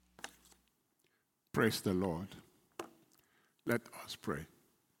Praise the Lord. Let us pray.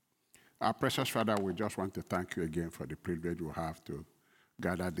 Our precious Father, we just want to thank you again for the privilege we have to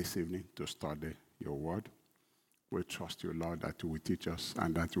gather this evening to study your word. We trust you, Lord, that you will teach us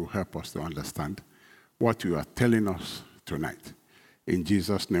and that you will help us to understand what you are telling us tonight. In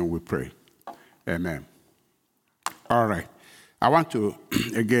Jesus' name we pray. Amen. All right. I want to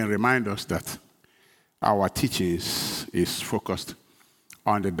again remind us that our teachings is focused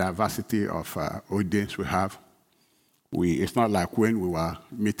on the diversity of audience we have. It's not like when we were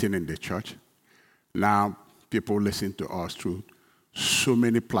meeting in the church. Now people listen to us through so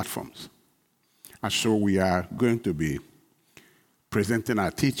many platforms. And so we are going to be presenting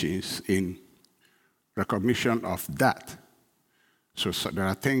our teachings in recognition of that. So there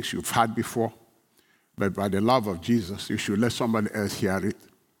are things you've heard before, but by the love of Jesus, you should let somebody else hear it.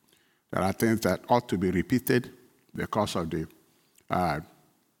 There are things that ought to be repeated because of the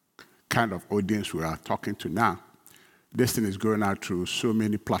kind of audience we are talking to now. This thing is going out through so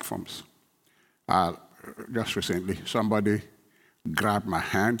many platforms. Just recently, somebody grabbed my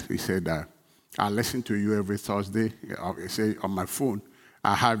hand. He said, I listen to you every Thursday. He said, on my phone,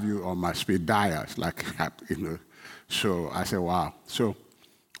 I have you on my speed dial. Like, you know. So I said, wow. So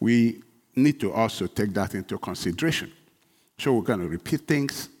we need to also take that into consideration. So we're going to repeat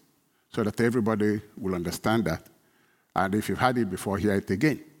things so that everybody will understand that. And if you've had it before, hear it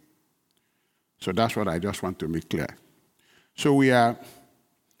again. So that's what I just want to make clear. So we are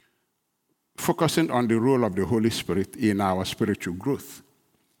focusing on the role of the Holy Spirit in our spiritual growth.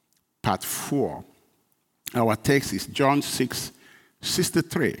 Part 4. Our text is John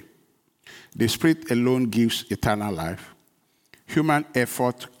 6:63. The Spirit alone gives eternal life. Human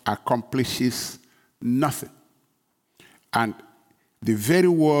effort accomplishes nothing. And the very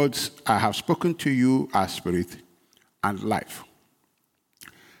words I have spoken to you are spirit and life.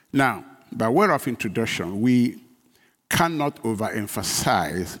 Now, by way of introduction, we cannot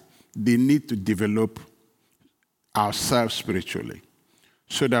overemphasize the need to develop ourselves spiritually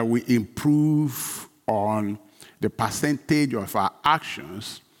so that we improve on the percentage of our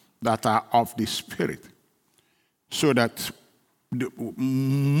actions that are of the Spirit, so that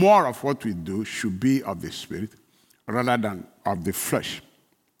more of what we do should be of the Spirit rather than of the flesh.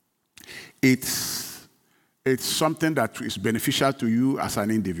 It's something that is beneficial to you as an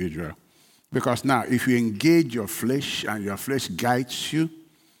individual. Because now, if you engage your flesh and your flesh guides you,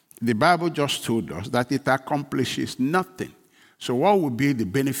 the Bible just told us that it accomplishes nothing. So what would be the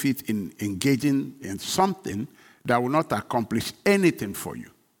benefit in engaging in something that will not accomplish anything for you?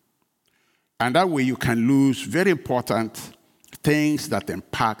 And that way you can lose very important things that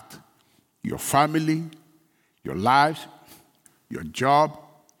impact your family, your lives, your job,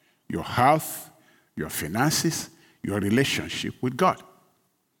 your health, your finances, your relationship with God.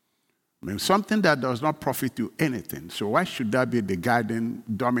 I mean, something that does not profit you anything. So why should that be the guiding,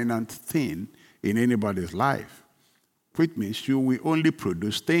 dominant thing in anybody's life? Which means you will only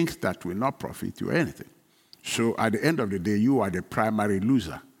produce things that will not profit you anything. So at the end of the day, you are the primary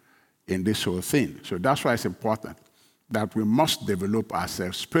loser in this whole thing. So that's why it's important that we must develop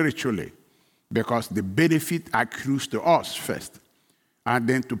ourselves spiritually, because the benefit accrues to us first, and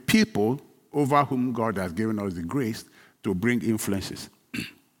then to people over whom God has given us the grace to bring influences.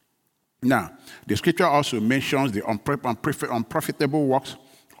 Now, the scripture also mentions the unprofitable works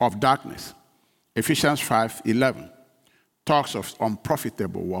of darkness. Ephesians 5:11 talks of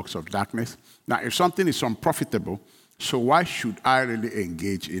unprofitable works of darkness. Now, if something is unprofitable, so why should I really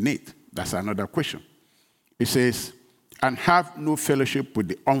engage in it? That's another question. It says, and have no fellowship with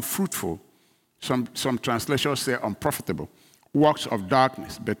the unfruitful, some translations say unprofitable, works of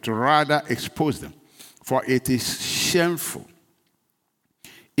darkness, but to rather expose them. For it is shameful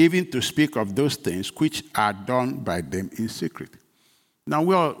even to speak of those things which are done by them in secret. Now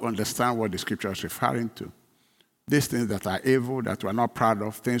we all understand what the scripture is referring to. These things that are evil, that we're not proud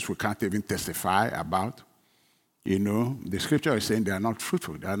of, things we can't even testify about. You know, the scripture is saying they are not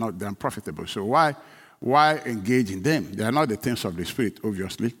fruitful, they're unprofitable. So why engage in them? They are not the things of the Spirit,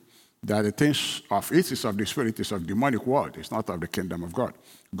 obviously. They are the things of, it is of the Spirit, it's of the demonic world, it's not of the kingdom of God.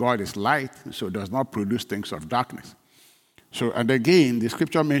 God is light, so does not produce things of darkness. So, and again, the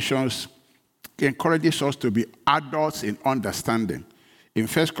scripture encourages us to be adults in understanding. In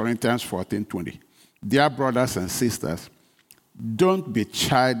 1 Corinthians 14:20, dear brothers and sisters, don't be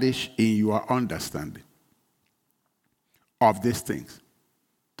childish in your understanding of these things.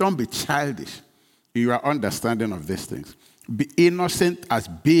 Don't be childish in your understanding of these things. Be innocent as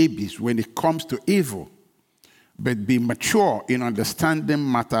babies when it comes to evil, but be mature in understanding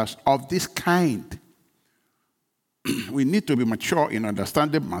matters of this kind. We need to be mature in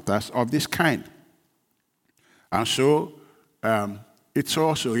understanding matters of this kind. And so it's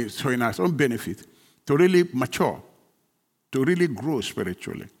also in our own benefit to really mature, to really grow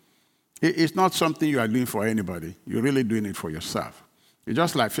spiritually. It's not something you are doing for anybody. You're really doing it for yourself. It's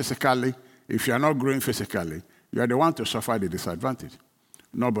just like physically, if you are not growing physically, you are the one to suffer the disadvantage,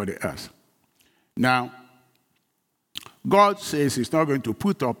 nobody else. Now, God says he's not going to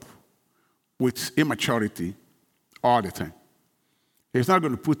put up with immaturity all the time. He's not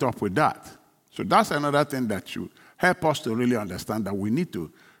going to put up with that. So that's another thing that should help us to really understand that we need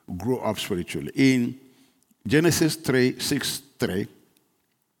to grow up spiritually. In Genesis 3:6-3,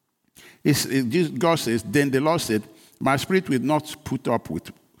 God says, then the Lord said, my spirit will not put up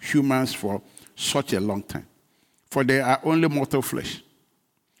with humans for such a long time, for they are only mortal flesh.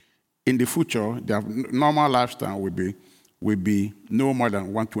 In the future, their normal lifespan will be no more than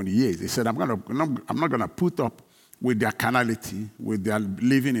 120 years. He said, I'm not going to put up with their carnality, with their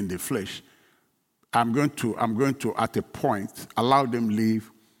living in the flesh. I'm going to at a point allow them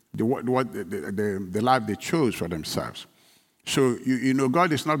live the life they chose for themselves. So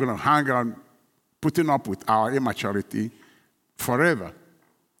God is not going to hang on putting up with our immaturity forever.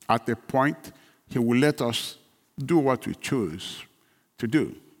 At a point, he will let us do what we choose to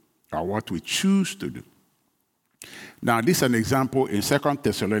do, or what we choose to do. Now, this is an example in 2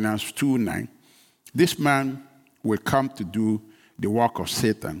 Thessalonians 2:9. This man will come to do the work of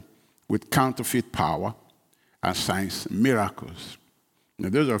Satan with counterfeit power and signs and miracles. Now,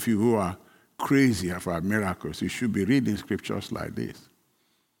 those of you who are crazy about miracles, you should be reading scriptures like this.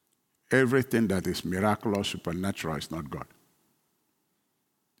 Everything that is miraculous, supernatural is not God.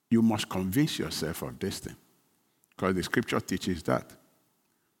 You must convince yourself of this thing, because the scripture teaches that.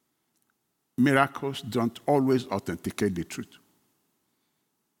 Miracles don't always authenticate the truth.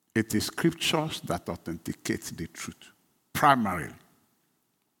 It is scriptures that authenticate the truth, primarily.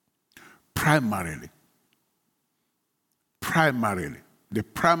 The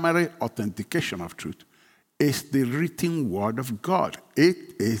primary authentication of truth is the written word of God.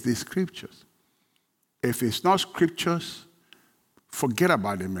 It is the scriptures. If it's not scriptures, forget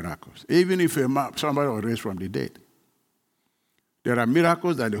about the miracles. Even if somebody was raised from the dead. There are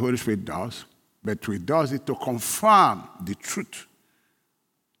miracles that the Holy Spirit does, but he does it to confirm the truth.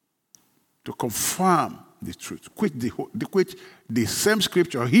 To confirm the truth, which the same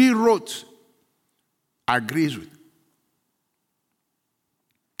scripture he wrote agrees with.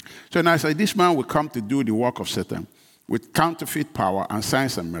 So now I say, this man will come to do the work of Satan with counterfeit power and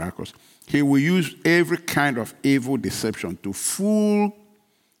signs and miracles. He will use every kind of evil deception to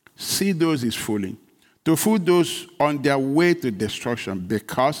see those he's fooling, to fool those on their way to destruction,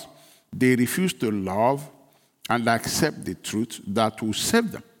 because they refuse to love and accept the truth that will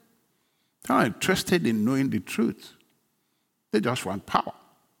save them. They're not interested in knowing the truth. They just want power,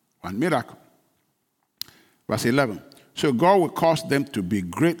 want miracle. Verse 11. So God will cause them to be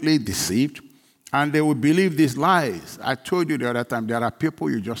greatly deceived, and they will believe these lies. I told you the other time, there are people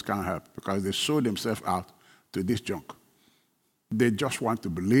you just can't help because they sold themselves out to this junk. They just want to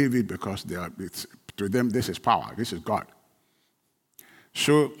believe it because to them this is power, this is God.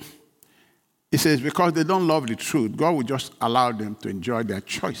 So it says, because they don't love the truth, God will just allow them to enjoy their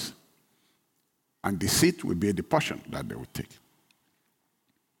choice. And deceit will be the portion that they will take.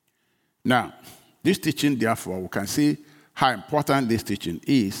 Now, this teaching, therefore, we can see how important this teaching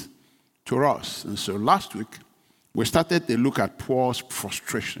is to us. And so last week, we started to look at Paul's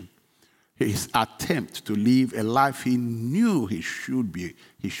frustration, his attempt to live a life he knew he should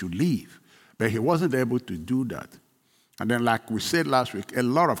live, but he wasn't able to do that. And then, like we said last week, a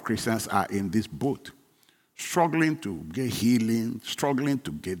lot of Christians are in this boat, struggling to get healing, struggling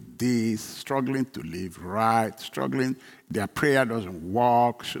to get this, struggling to live right, struggling. Their prayer doesn't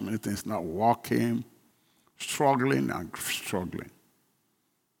work, so many things not working, struggling and struggling.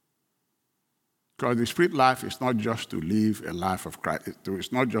 Because the spirit life is not just to live a life of Christ.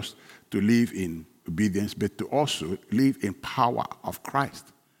 It's not just to live in obedience, but to also live in power of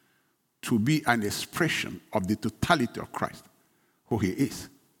Christ. To be an expression of the totality of Christ, who he is.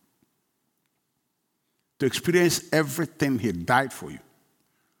 To experience everything he died for you,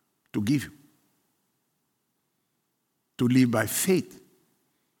 to give you. To live by faith.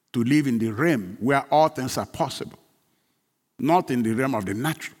 To live in the realm where all things are possible. Not in the realm of the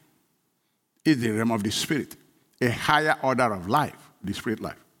natural. It's the realm of the spirit. A higher order of life, the spirit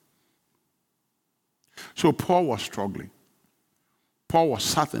life. So Paul was struggling. Paul was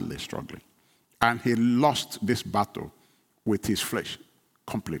certainly struggling. And he lost this battle with his flesh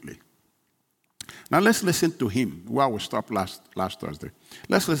completely. Now let's listen to him where we stopped last Thursday.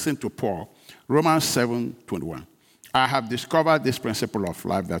 Let's listen to Paul, Romans 7:21. I have discovered this principle of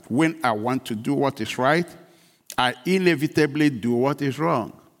life, that when I want to do what is right, I inevitably do what is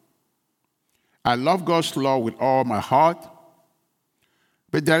wrong. I love God's law with all my heart,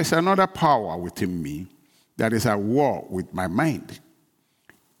 but there is another power within me that is at war with my mind.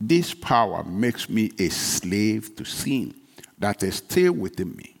 This power makes me a slave to sin that is still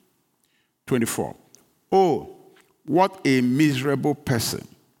within me. 24. Oh, what a miserable person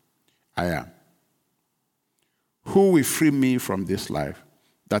I am. Who will free me from this life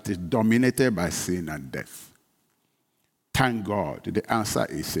that is dominated by sin and death? Thank God, the answer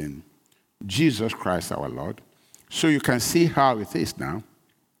is in Jesus Christ our Lord. So you can see how it is now.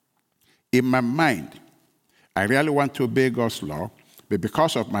 In my mind, I really want to obey God's law, but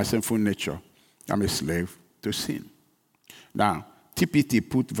because of my sinful nature, I'm a slave to sin. Now, TPT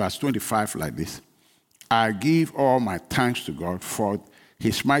put verse 25 like this. I give all my thanks to God, for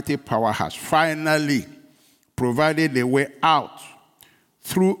his mighty power has finally provided a way out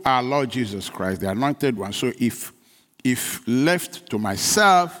through our Lord Jesus Christ, the Anointed One. So if left to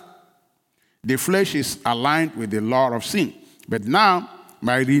myself, the flesh is aligned with the law of sin. But now,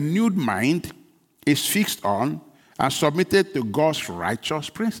 my renewed mind is fixed on and submitted to God's righteous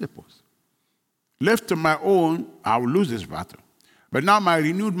principles. Left to my own, I will lose this battle. But now my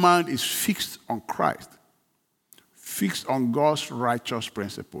renewed mind is fixed on Christ, fixed on God's righteous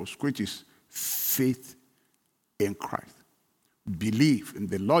principles, which is faith in Christ. Believe in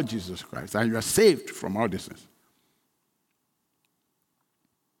the Lord Jesus Christ, and you are saved from all this.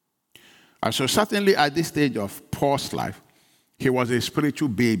 And so certainly at this stage of Paul's life, he was a spiritual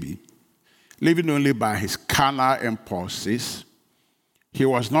baby, living only by his carnal impulses. He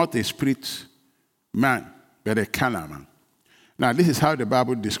was not a spirit man, but a carnal man. Now, this is how the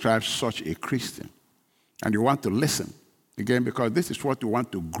Bible describes such a Christian. And you want to listen, again, because this is what you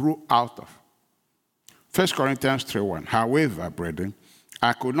want to grow out of. 1 Corinthians 3:1. However, brethren,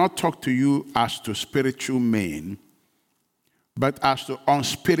 I could not talk to you as to spiritual men, but as to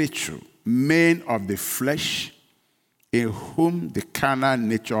unspiritual men of the flesh, in whom the carnal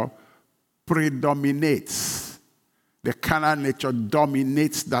nature predominates. The carnal nature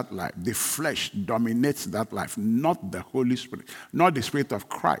dominates that life. The flesh dominates that life, not the Holy Spirit, not the Spirit of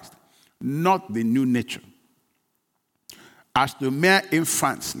Christ, not the new nature. As to mere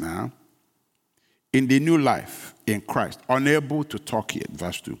infants now, in the new life in Christ, unable to talk yet,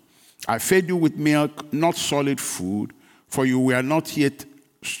 verse 2. I fed you with milk, not solid food, for you were not yet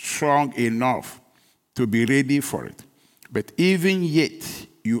strong enough to be ready for it. But even yet,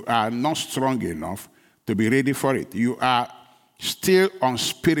 you are not strong enough to be ready for it. You are still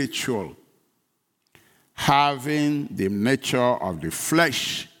unspiritual, having the nature of the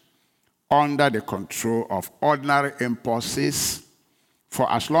flesh under the control of ordinary impulses.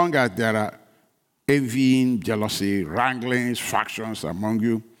 For as long as there are envying, jealousy, wranglings, factions among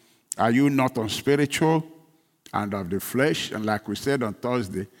you, are you not unspiritual and of the flesh? And like we said on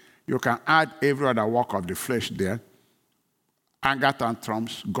Thursday, you can add every other work of the flesh there. Anger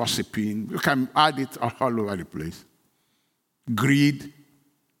tantrums, gossiping, you can add it all over the place. Greed,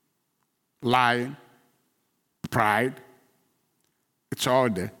 lying, pride, it's all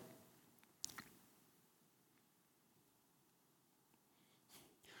there.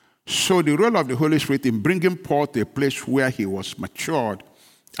 So the role of the Holy Spirit in bringing Paul to a place where he was matured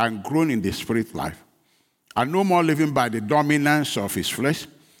and grown in the spirit life, and no more living by the dominance of his flesh,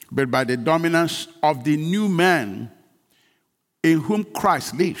 but by the dominance of the new man in whom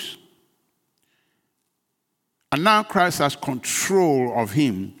Christ lives. And now Christ has control of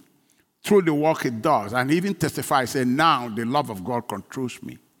him through the work he does. And he even testifies, saying, now the love of God controls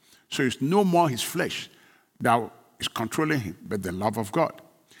me. So it's no more his flesh that is controlling him, but the love of God.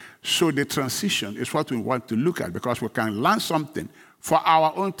 So the transition is what we want to look at, because we can learn something for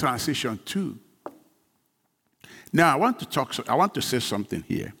our own transition too. Now, I want to say something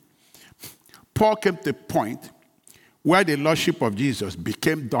here. Paul came to a point where the lordship of Jesus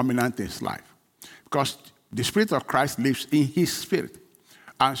became dominant in his life, because the Spirit of Christ lives in his spirit.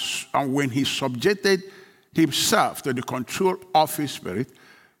 And when he subjected himself to the control of his spirit,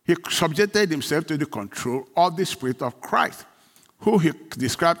 he subjected himself to the control of the Spirit of Christ, who he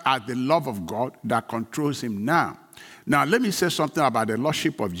described as the love of God that controls him now. Now, let me say something about the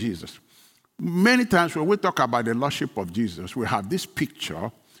lordship of Jesus. Many times when we talk about the lordship of Jesus, we have this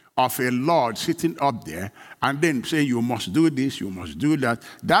picture of a Lord sitting up there and then saying, you must do this, you must do that.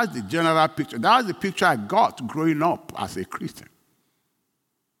 That's the general picture. That's the picture I got growing up as a Christian.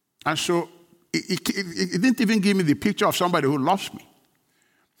 And so it didn't even give me the picture of somebody who loves me.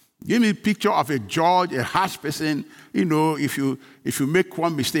 Give me a picture of a judge, a harsh person. You know, if you make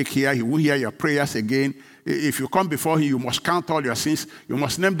one mistake here, he won't hear your prayers again. If you come before him, you must count all your sins. You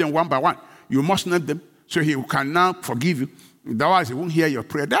must name them one by one. You must name them. so he can now forgive you. Otherwise, he won't hear your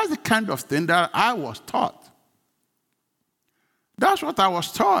prayer. That's the kind of thing that I was taught. That's what I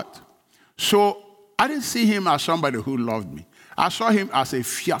was taught. So I didn't see him as somebody who loved me. I saw him as a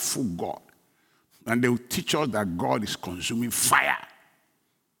fearful God. And they will teach us that God is consuming fire.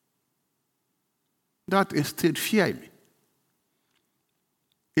 That instilled fear in me.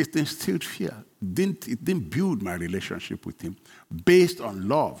 It instilled fear. It didn't build my relationship with him based on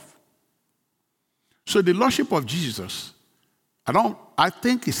love. So the Lordship of Jesus, I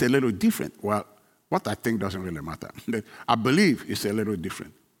think it's a little different. Well, what I think doesn't really matter. I believe it's a little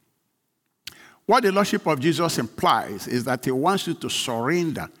different. What the Lordship of Jesus implies is that he wants you to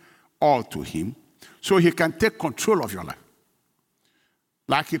surrender all to him so he can take control of your life.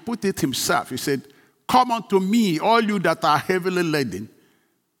 Like he put it himself. He said, "Come unto me, all you that are heavily laden.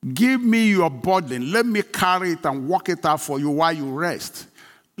 Give me your burden. Let me carry it and walk it out for you while you rest.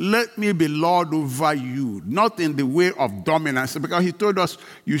 Let me be Lord over you," not in the way of dominance, because he told us,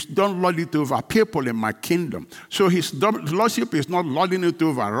 you don't lord it over people in my kingdom. So his lordship is not lording it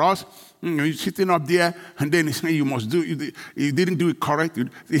over us. You're sitting up there, and then he's saying you must do it. You didn't do it correct.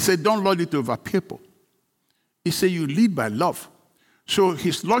 He said, don't lord it over people. He said, you lead by love. So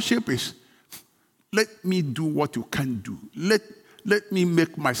his lordship is, let me do what you can do. Let me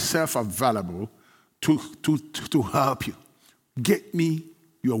make myself available to help you. Get me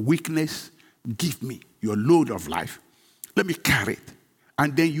your weakness. Give me your load of life. Let me carry it.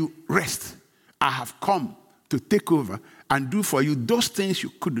 And then you rest. I have come to take over and do for you those things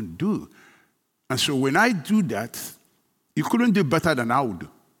you couldn't do. And so when I do that, you couldn't do better than I would do.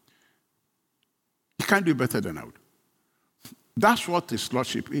 You can't do better than I would. That's what his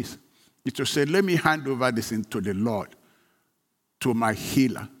lordship is. It's to say, let me hand over this into the Lord, to my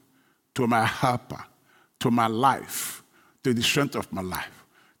healer, to my helper, to my life, to the strength of my life.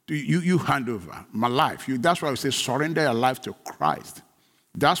 You hand over my life. That's why we say surrender your life to Christ.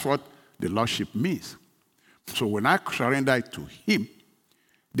 That's what the lordship means. So when I surrender it to him,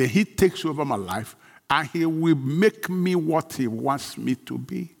 then he takes over my life and he will make me what he wants me to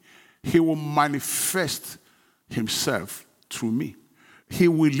be. He will manifest himself through me. He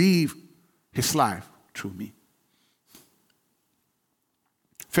will live his life through me.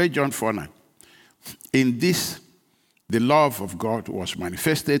 1 John 4:9. In this, the love of God was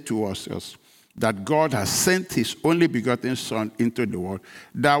manifested to us, that God has sent his only begotten Son into the world,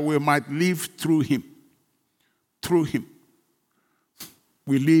 that we might live through him. Through him.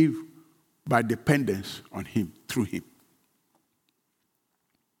 We live by dependence on him, through him.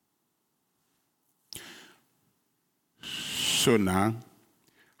 So now,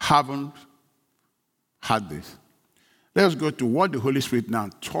 haven't had this. Let's go to what the Holy Spirit now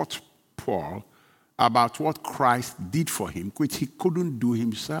taught Paul about what Christ did for him, which he couldn't do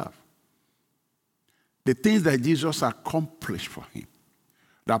himself. The things that Jesus accomplished for him,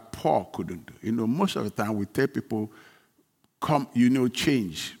 that Paul couldn't do. Most of the time we tell people, come,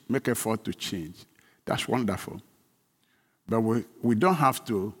 change, make effort to change. That's wonderful. But we don't have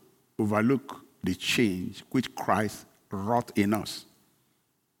to overlook the change which Christ wrought in us.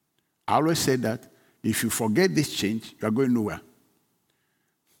 I always say that if you forget this change, you are going nowhere.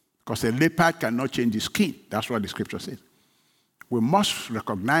 Because a leopard cannot change his skin. That's what the scripture says. We must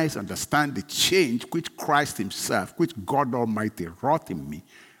recognize, understand the change which Christ himself, which God Almighty wrought in me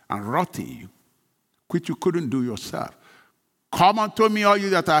and wrought in you, which you couldn't do yourself. Come unto me, all you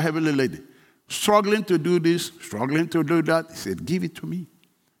that are heavily laden, struggling to do this, struggling to do that. He said, give it to me.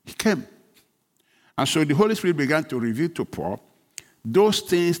 He came. And so the Holy Spirit began to reveal to Paul those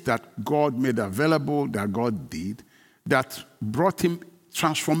things that God made available, that God did, that brought him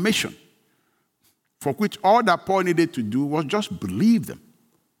transformation, for which all that Paul needed to do was just believe them.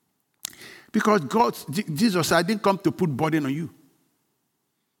 Because Jesus said, I didn't come to put burden on you.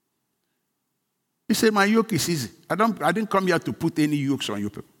 He said, my yoke is easy. I didn't come here to put any yokes on you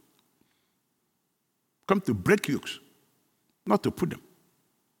people. Come to break yokes, not to put them.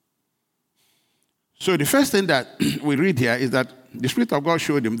 So the first thing that we read here is that the Spirit of God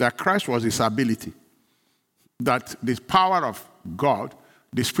showed him that Christ was his ability. That the power of God,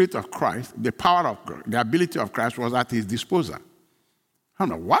 the Spirit of Christ, the power of God, the ability of Christ was at his disposal. I don't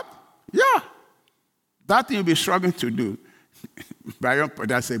know, what? Yeah. That thing you'll be struggling to do,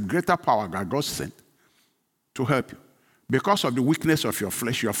 there's a greater power that God sent to help you. Because of the weakness of your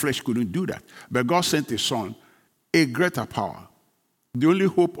flesh couldn't do that. But God sent his Son, a greater power, the only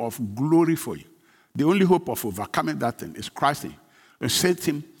hope of glory for you. The only hope of overcoming that thing is Christ. He sent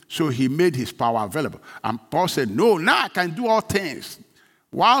him, so he made his power available. And Paul said, no, now I can do all things.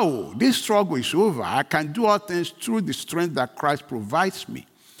 Wow, this struggle is over. I can do all things through the strength that Christ provides me.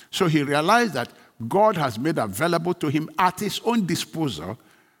 So he realized that God has made available to him at his own disposal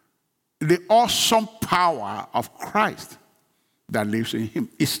the awesome power of Christ that lives in him.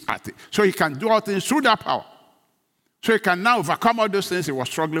 So he can do all things through that power. So he can now overcome all those things he was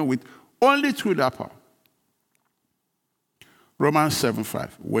struggling with only through that power. Romans 7:5.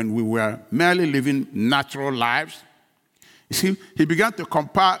 When we were merely living natural lives, you see, he began to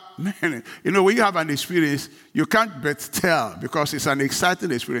compare. Man, when you have an experience, you can't but tell because it's an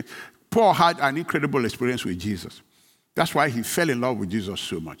exciting experience. Paul had an incredible experience with Jesus. That's why he fell in love with Jesus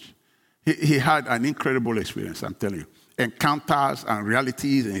so much. He had an incredible experience, I'm telling you. Encounters and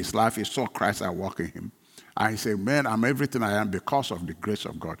realities in his life. He saw Christ at work in him. And he said, man, I'm everything I am because of the grace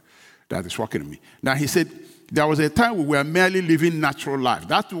of God that is working in me. Now, he said, there was a time we were merely living natural life.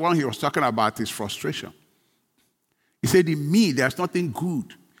 That's the one he was talking about, his frustration. He said, in me, there's nothing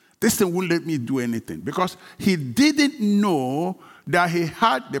good. This thing won't let me do anything. Because he didn't know that he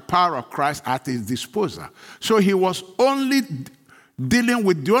had the power of Christ at his disposal. So he was only dealing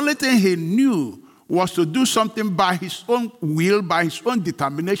with the only thing he knew was to do something by his own will, by his own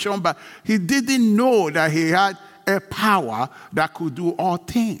determination, but he didn't know that he had a power that could do all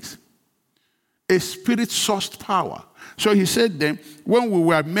things. A spirit-sourced power. So he said then, when we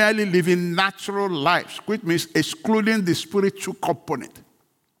were merely living natural lives, which means excluding the spiritual component.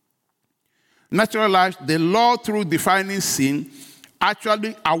 Natural lives, the law through defining sin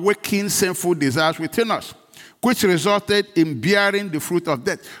actually awakened sinful desires within us, which resulted in bearing the fruit of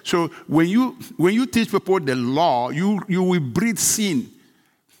death. So when you teach people the law, you will breed sin.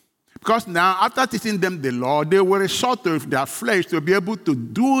 Because now, after teaching them the law, they will resort to their flesh to be able to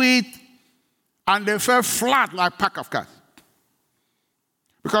do it, and they fell flat like a pack of cards.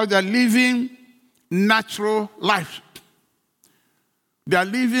 Because they're living natural lives. They're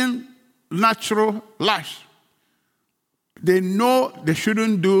living natural lives. They know they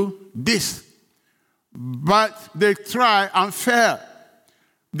shouldn't do this, but they try and fail.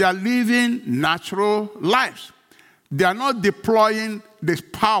 They are living natural lives. They are not deploying this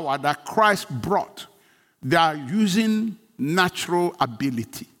power that Christ brought. They are using natural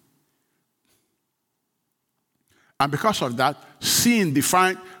ability. And because of that,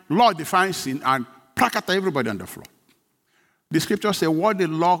 law defines sin and placate everybody on the floor. The scripture says what the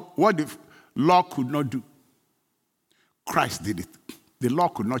law could not do, Christ did it. The law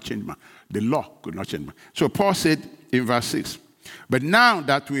could not change man. The law could not change man. So Paul said in verse 6, but now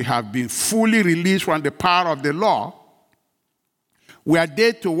that we have been fully released from the power of the law, we are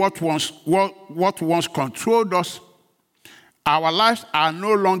dead to what once controlled us. Our lives are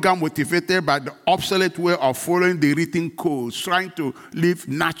no longer motivated by the obsolete way of following the written codes, trying to live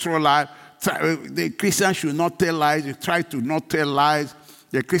natural life. The Christian should not tell lies. You try to not tell lies.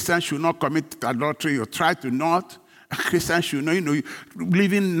 The Christian should not commit adultery. You try to not. A Christian should not,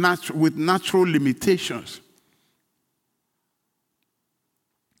 living with natural limitations.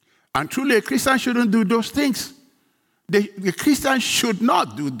 And truly, a Christian shouldn't do those things. The Christian should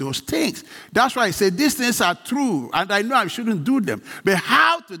not do those things. That's why I say these things are true, and I know I shouldn't do them. But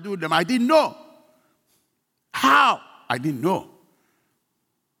how to do them, I didn't know. How? I didn't know.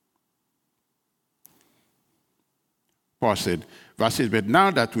 Paul said, verse 6, but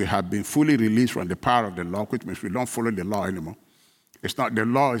now that we have been fully released from the power of the law, which means we don't follow the law anymore. The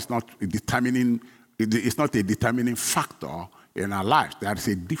law is not determining, it's not a determining factor in our lives. There is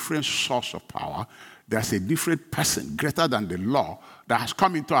a different source of power. There's a different person greater than the law that has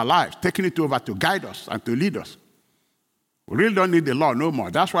come into our lives, taking it over to guide us and to lead us. We really don't need the law no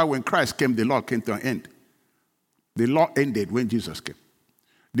more. That's why when Christ came, the law came to an end. The law ended when Jesus came.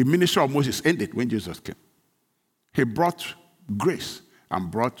 The ministry of Moses ended when Jesus came. He brought grace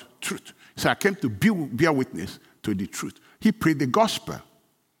and brought truth. So I came to bear witness to the truth. He preached the gospel.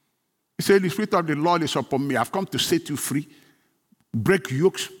 He said, the spirit of the Lord is upon me. I've come to set you free, break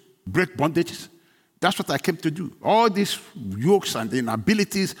yokes, break bondages. That's what I came to do. All these yokes and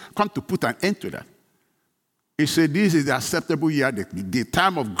inabilities come to put an end to that. He said, this is the acceptable year, the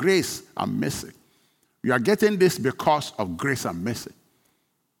time of grace and mercy. You are getting this because of grace and mercy.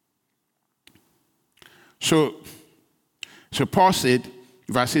 So Paul said,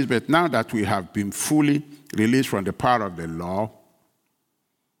 verse 6, but now that we have been fully released from the power of the law,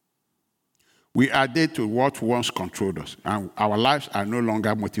 we are dead to what once controlled us, and our lives are no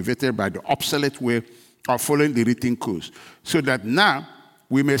longer motivated by the obsolete way of following the written codes, so that now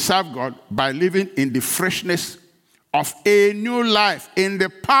we may serve God by living in the freshness of a new life, in the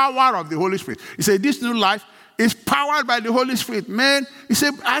power of the Holy Spirit. He said, this new life is powered by the Holy Spirit. Man, he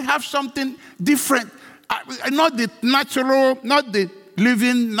said, I have something different. Not the natural, not the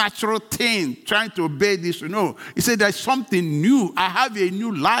living natural thing, trying to obey this. No. He said, there's something new. I have a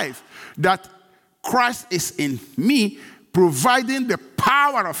new life that Christ is in me, providing the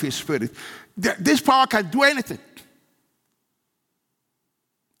power of his Spirit, this power can do anything.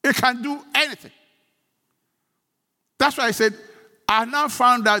 It can do anything. That's why I said, I now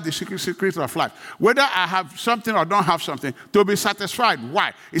found out the secret of life. Whether I have something or don't have something, to be satisfied.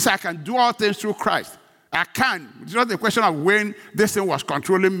 Why? It's I can do all things through Christ. I can. It's not a question of when this thing was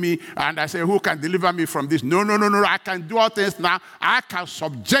controlling me and I say, who can deliver me from this? No. I can do all things now. I can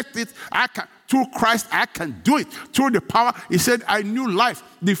subject it. I can. Through Christ, I can do it. Through the power, he said, I knew life,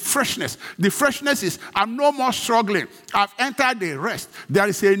 the freshness. The freshness is, I'm no more struggling. I've entered the rest. There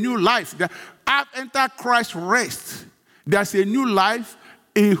is a new life. I've entered Christ's rest. There's a new life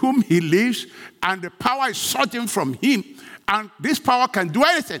in whom he lives, and the power is surging from him, and this power can do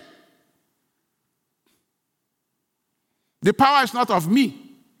anything. The power is not of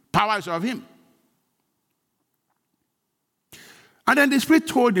me. Power is of him. And then the Spirit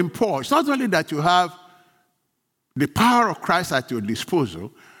told him, Paul, it's not only that you have the power of Christ at your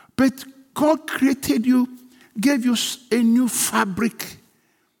disposal, but God created you, gave you a new fabric,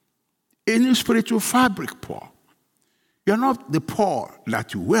 a new spiritual fabric, Paul. You're not the Paul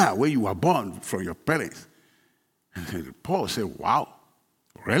that you were when you were born from your parents. And Paul said, wow,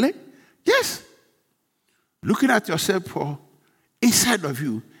 really? Yes. Looking at yourself, Paul, inside of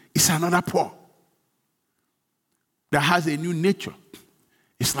you is another Paul that has a new nature.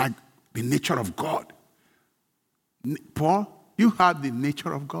 It's like the nature of God. Paul, you have the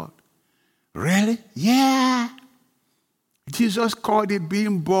nature of God. Really? Yeah. Jesus called it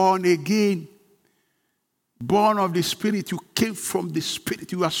being born again. Born of the Spirit. You came from the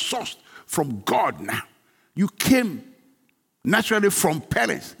Spirit. You are sourced from God now. You came naturally from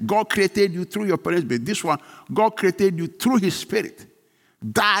parents. God created you through your parents, but this one, God created you through his Spirit.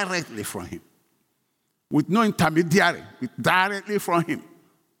 Directly from him. With no intermediary. Directly from him.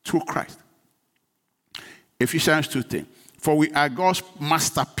 Through Christ. Ephesians 2:10. For we are God's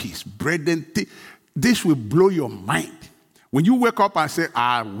masterpiece. Brethren, this will blow your mind. When you wake up and say,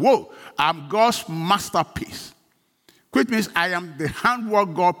 whoa, I'm God's masterpiece. Which means I am the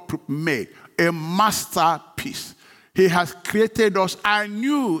handwork God made. A masterpiece. He has created us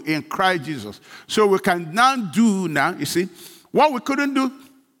anew in Christ Jesus. So we can now, you see, what we couldn't do.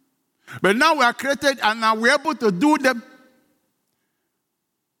 But now we are created and now we're able to do them.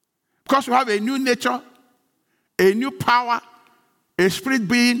 Because we have a new nature, a new power, a spirit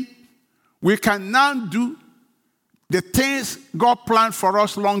being, we can now do the things God planned for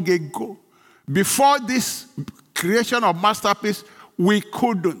us long ago. Before this creation of masterpiece, we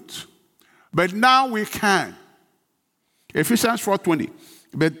couldn't. But now we can. Ephesians 4:20.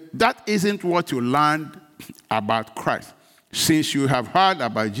 But that isn't what you learned about Christ. Since you have heard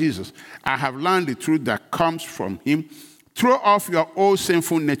about Jesus, I have learned the truth that comes from him. Throw off your old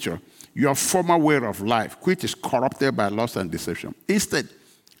sinful nature, your former way of life, which is corrupted by lust and deception. Instead,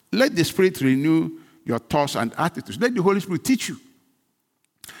 let the Spirit renew your thoughts and attitudes. Let the Holy Spirit teach you.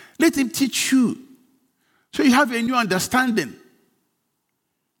 Let him teach you. So you have a new understanding.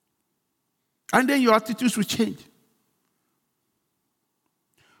 And then your attitudes will change.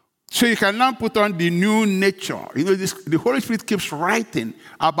 So you can now put on the new nature. You know, the Holy Spirit keeps writing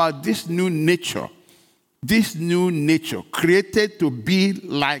about this new nature. This new nature, created to be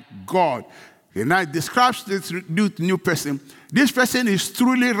like God. And now it describes this new person. This person is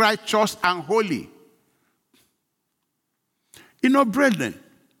truly righteous and holy. You know, brethren,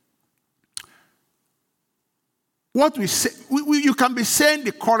 what we say, you can be saying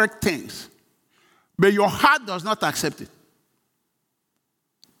the correct things, but your heart does not accept it.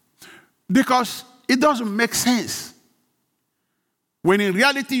 Because it doesn't make sense. When in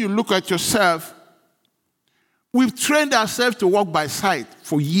reality you look at yourself, we've trained ourselves to walk by sight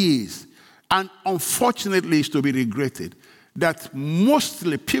for years. And unfortunately, it's to be regretted that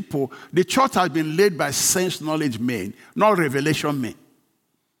mostly people, the church has been led by sense knowledge men, not revelation men.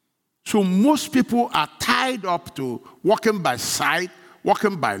 So most people are tied up to walking by sight,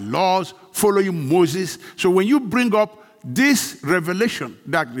 walking by laws, following Moses. So when you bring up this revelation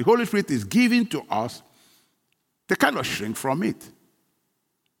that the Holy Spirit is giving to us, they kind of shrink from it.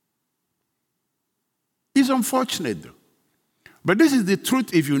 It's unfortunate, though. But this is the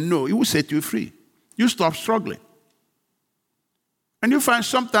truth. If you know, it will set you free. You stop struggling. And you find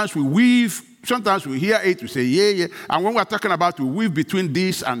sometimes we weave, sometimes we hear it, we say, yeah. And when we're talking about we weave between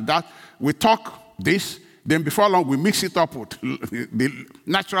this and that, we talk this, then before long we mix it up with the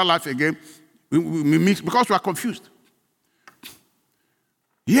natural life again. We mix because we are confused.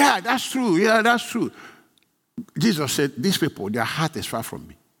 Yeah, that's true. Yeah, that's true. Jesus said, these people, their heart is far from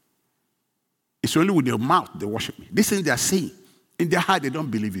me. It's only with their mouth they worship me. This thing they are saying, in their heart they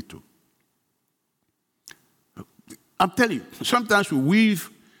don't believe it too. I'm telling you, sometimes we weave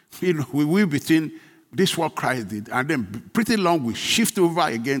between this what Christ did, and then pretty long we shift over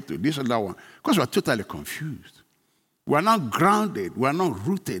again to this other one, because we're totally confused. We're not grounded, we're not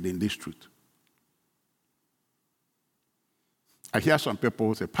rooted in this truth. I hear some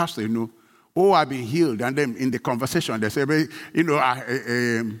people say, Pastor, I've been healed. And then in the conversation, they say, he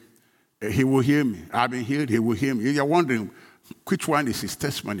will heal me. I've been healed, he will heal me. You're wondering, which one is his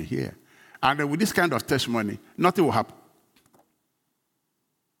testimony here? And then with this kind of testimony, nothing will happen.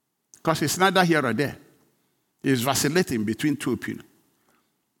 Because it's neither here or there. It's vacillating between two opinions.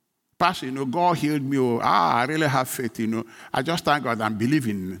 Pastor, God healed me. I really have faith, I just thank God. I'm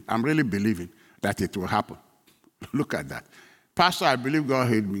really believing that it will happen. Look at that. Pastor, I believe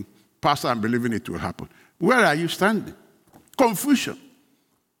God healed me. Pastor, I'm believing it will happen. Where are you standing? Confusion.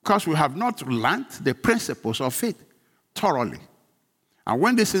 Because we have not learned the principles of faith thoroughly. And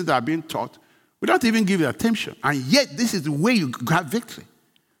when these things are being taught, we don't even give it attention. And yet, this is the way you have victory.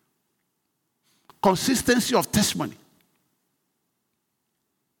 Consistency of testimony.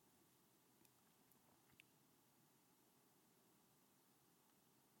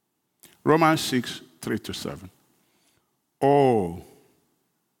 Romans 6, 3-7. Oh,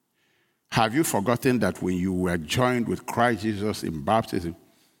 have you forgotten that when you were joined with Christ Jesus in baptism,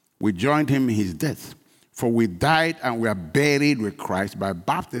 we joined him in his death? For we died and were buried with Christ by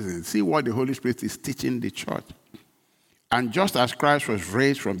baptism. See what the Holy Spirit is teaching the church. And just as Christ was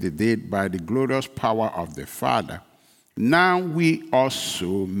raised from the dead by the glorious power of the Father, now we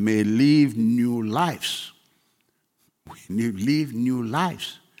also may live new lives. We live new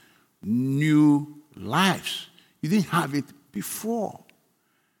lives. New lives. You didn't have it before.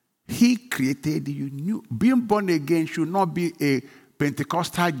 He created you new. Being born again should not be a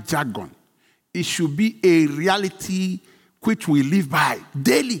Pentecostal jargon. It should be a reality which we live by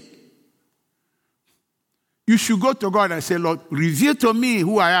daily. You should go to God and say, Lord, reveal to me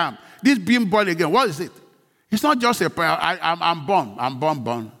who I am. This being born again, what is it? It's not just a prayer. I'm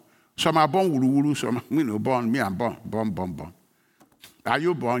born. Some are born wuru, some born. Me, I'm born. Are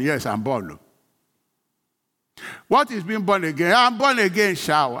you born? Yes, I'm born. What is being born again? I'm born again,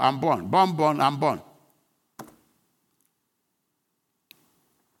 shall. I'm born. I'm born.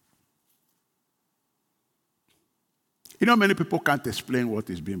 Many people can't explain what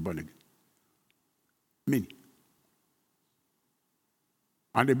is being born again. Many.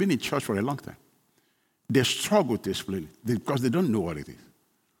 And they've been in church for a long time. They struggle to explain it because they don't know what it is.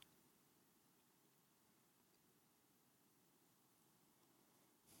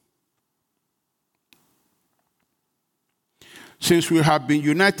 Since we have been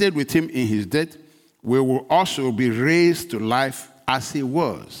united with him in his death, we will also be raised to life as he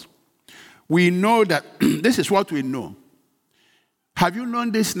was. We know that, this is what we know. Have you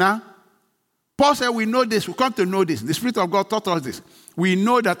known this now? Paul said we know this, we come to know this. The Spirit of God taught us this. We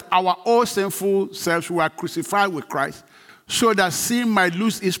know that our old sinful selves were crucified with Christ so that sin might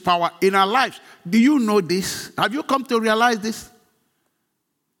lose its power in our lives. Do you know this? Have you come to realize this?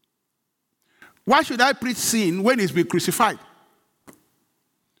 Why should I preach sin when it's been crucified?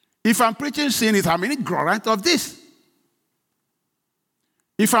 If I'm preaching sin, I'm ignorant of this.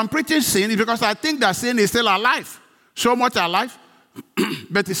 If I'm preaching sin, it's because I think that sin is still alive. So much alive.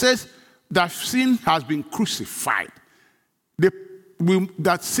 But it says that sin has been crucified.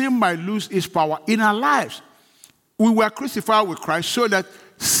 That sin might lose its power in our lives. We were crucified with Christ so that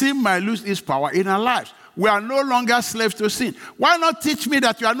sin might lose its power in our lives. We are no longer slaves to sin. Why not teach me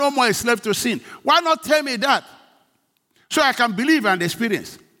that you are no more a slave to sin? Why not tell me that? So I can believe and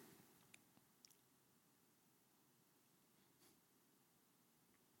experience.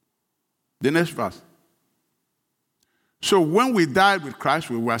 The next verse. So when we died with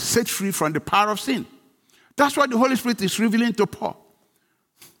Christ, we were set free from the power of sin. That's what the Holy Spirit is revealing to Paul.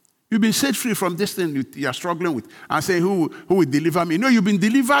 You've been set free from this thing you are struggling with and saying, who will deliver me? No, you've been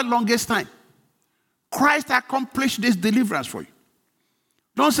delivered longest time. Christ accomplished this deliverance for you.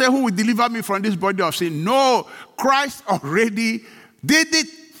 Don't say, who will deliver me from this body of sin? No, Christ already did it.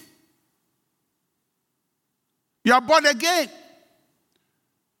 You are born again.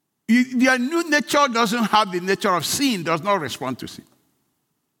 Your new nature doesn't have the nature of sin, does not respond to sin.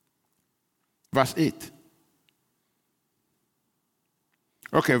 Verse 8.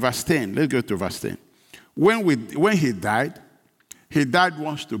 Okay, verse 10. Let's go to verse 10. When he died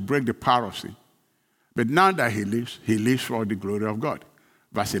once to break the power of sin. But now that he lives for the glory of God.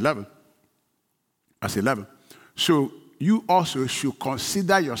 Verse 11. Verse 11. So you also should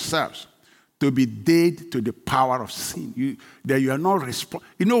consider yourselves to be dead to the power of sin. That you are not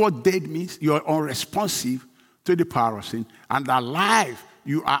you know what dead means? You are unresponsive to the power of sin. And alive,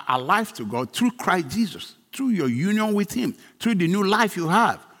 you are alive to God through Christ Jesus. through your union with him, through the new life you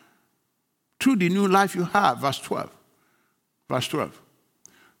have. Through the new life you have. Verse 12. Verse 12.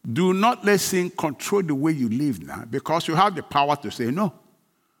 Do not let sin control the way you live now, because you have the power to say no.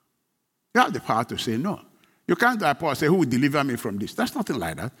 You have the power to say no. You can't like Paul say, who will deliver me from this? That's nothing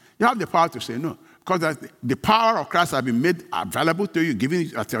like that. You have the power to say no. Because the power of Christ has been made available to you, given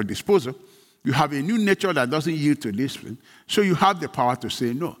at your disposal. You have a new nature that doesn't yield to discipline. So you have the power to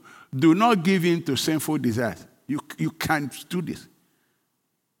say no. Do not give in to sinful desires. You can't do this.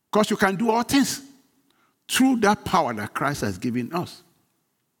 Because you can do all things through that power that Christ has given us.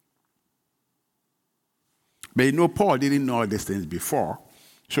 But you know, Paul didn't know all these things before.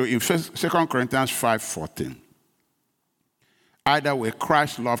 So in 2 Corinthians 5:14, either way,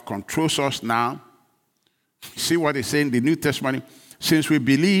 Christ's love controls us now. See what he's saying in the New Testament? Since we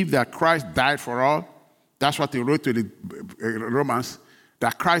believe that Christ died for all, that's what he wrote to the Romans,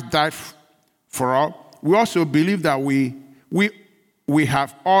 that Christ died for all. We also believe that we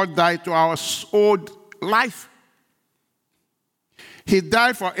have all died to our old life. He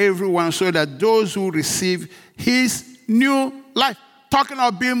died for everyone so that those who receive his new life, talking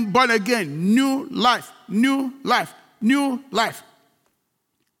about being born again, new life, new life, new life.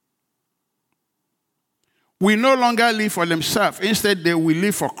 We no longer live for themselves. Instead, they will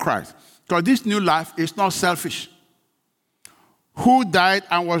live for Christ. Because this new life is not selfish. Who died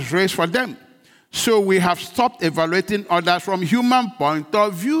and was raised for them. So we have stopped evaluating others from human point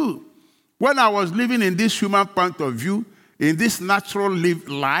of view. When I was living in this human point of view, in this natural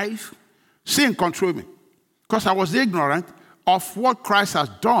life, sin controlled me. Because I was ignorant of what Christ has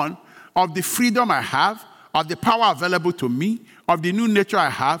done, of the freedom I have, of the power available to me, of the new nature I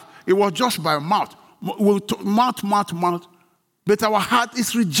have. It was just by mouth. Mouth. But our heart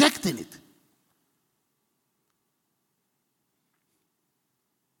is rejecting it.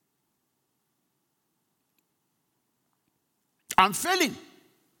 I'm failing.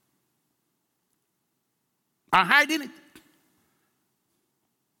 I'm hiding it.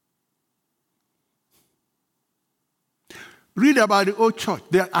 Read about the old church.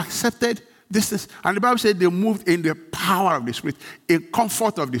 They accepted this. And the Bible said they moved in the power of the Spirit, in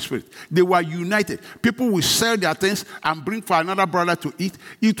comfort of the Spirit. They were united. People would sell their things and bring for another brother to eat.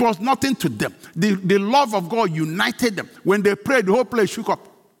 It was nothing to them. The love of God united them. When they prayed, the whole place shook up.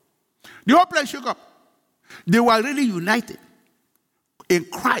 The whole place shook up. They were really united in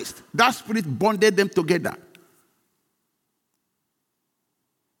Christ. That Spirit bonded them together.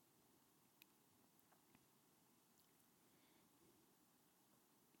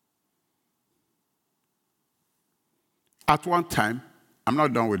 At one time, I'm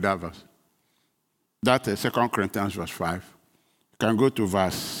not done with that verse. That is 2 Corinthians verse 5. You can go to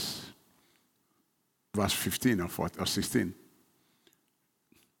verse 15 or 16.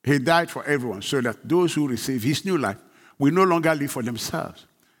 He died for everyone so that those who receive his new life will no longer live for themselves.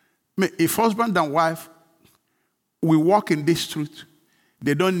 If husband and wife we walk in this truth,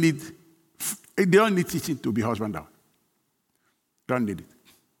 they don't need teaching to be husband and wife. Don't need it.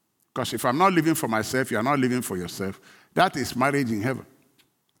 Because if I'm not living for myself, you're not living for yourself. That is marriage in heaven.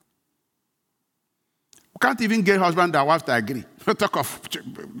 We can't even get husband and wife to agree. Talk of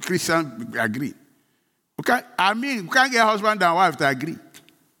Christian agree. We can't get husband and wife to agree.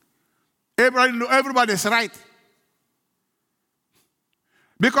 Everybody's right.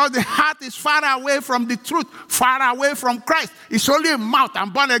 Because the heart is far away from the truth, far away from Christ. It's only a mouth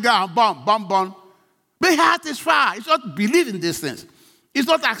and born again and born. But the heart is far. It's not believing these things. It's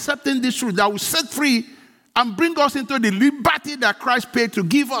not accepting this truth that will set free and bring us into the liberty that Christ paid to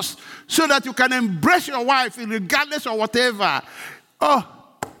give us so that you can embrace your wife regardless of whatever. That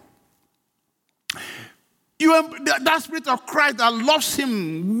Spirit of Christ that loves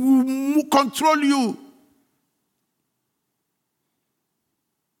him will control you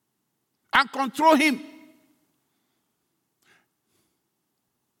and control him.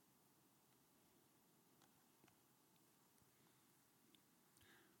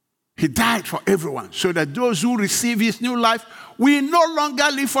 He died for everyone so that those who receive his new life will no longer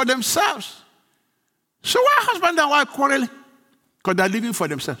live for themselves. So why husband and wife quarreling? Because they're living for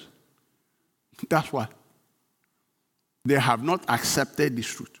themselves. That's why. They have not accepted this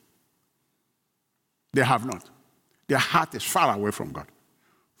truth. They have not. Their heart is far away from God.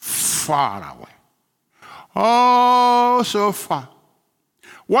 Far away. Oh, so far.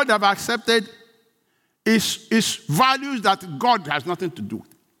 What they've accepted is values that God has nothing to do with.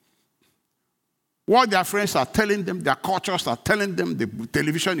 What their friends are telling them, their cultures are telling them, the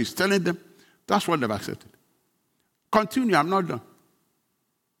television is telling them, that's what they've accepted. Continue, I'm not done.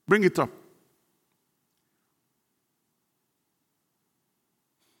 Bring it up.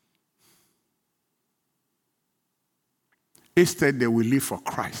 Instead, they will live for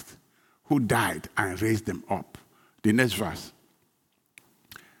Christ, who died and raised them up. The next verse.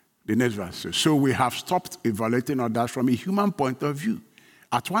 The next verse. So we have stopped evaluating others from a human point of view.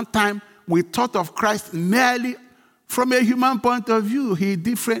 At one time, we thought of Christ merely from a human point of view. He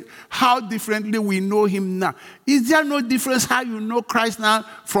different. How differently we know him now. Is there no difference how you know Christ now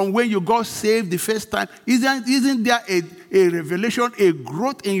from when you got saved the first time? Isn't there a revelation, a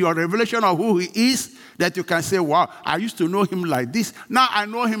growth in your revelation of who he is that you can say, wow, I used to know him like this. Now I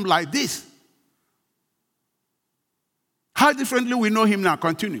know him like this. How differently we know him now.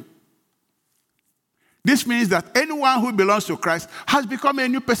 Continue. This means that anyone who belongs to Christ has become a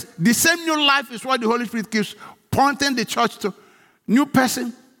new person. The same new life is what the Holy Spirit keeps pointing the church to. New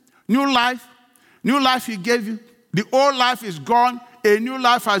person, new life he gave you. The old life is gone. A new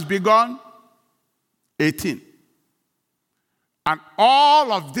life has begun. 18. And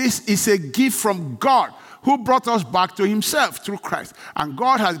all of this is a gift from God, who brought us back to himself through Christ. And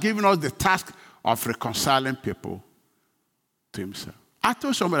God has given us the task of reconciling people to himself. I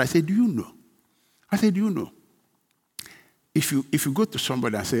told somebody, I said, do you know? I said, do you know? If you go to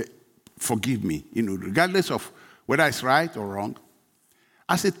somebody and say, forgive me, regardless of whether it's right or wrong,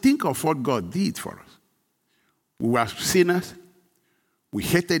 I said, think of what God did for us. We were sinners. We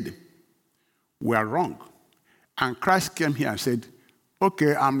hated him. We are wrong. And Christ came here and said,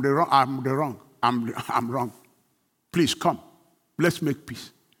 okay, I'm wrong. Please come. Let's make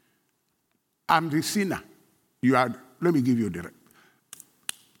peace. I'm the sinner. Let me give you the right.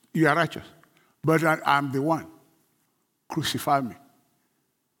 You are righteous. But I'm the one. Crucify me.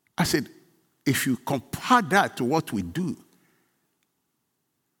 I said, if you compare that to what we do,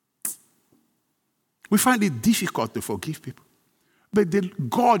 we find it difficult to forgive people. But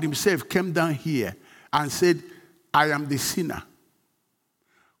God himself came down here and said, I am the sinner.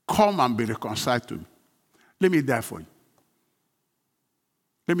 Come and be reconciled to me. Let me die for you.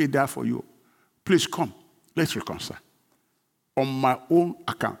 Let me die for you. Please come. Let's reconcile. On my own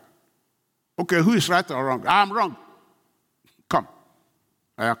account. Okay, who is right or wrong? I'm wrong. Come.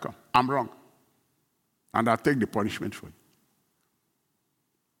 I come. I'm wrong. And I'll take the punishment for you.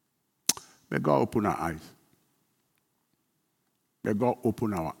 May God open our eyes. May God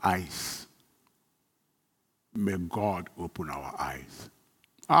open our eyes. May God open our eyes.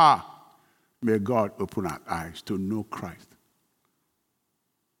 May God open our eyes to know Christ.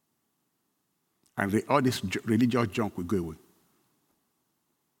 And all this religious junk will go away.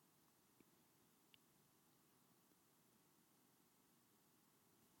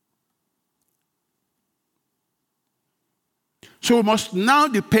 So we must now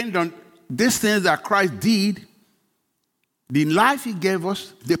depend on these things that Christ did, the life he gave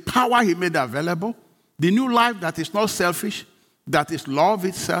us, the power he made available, the new life that is not selfish, that is love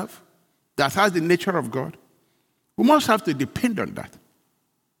itself, that has the nature of God. We must have to depend on that.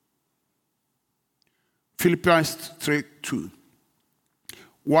 Philippians 3:2.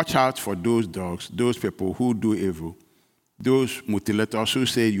 Watch out for those dogs, those people who do evil, those mutilators who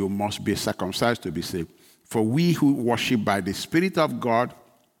say you must be circumcised to be saved. For we who worship by the Spirit of God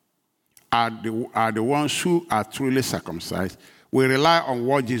are the ones who are truly circumcised. We rely on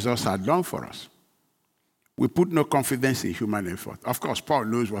what Jesus had done for us. We put no confidence in human effort. Of course, Paul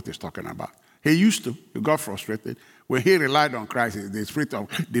knows what he's talking about. He used to. He got frustrated. When he relied on Christ,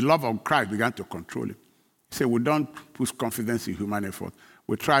 the love of Christ began to control him. He said, we don't put confidence in human effort.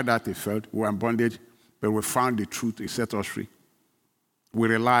 We tried that, it failed. We were in bondage, but we found the truth. It set us free. We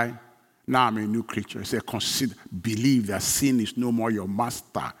rely. Now I'm a new creature. He said, believe that sin is no more your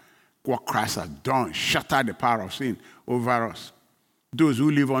master. What Christ has done, shatter the power of sin over us. Those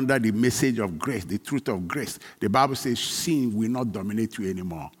who live under the message of grace, the truth of grace, the Bible says sin will not dominate you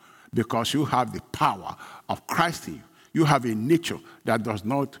anymore because you have the power of Christ in you. You have a nature that does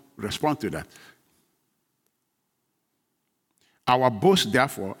not respond to that. Our boast,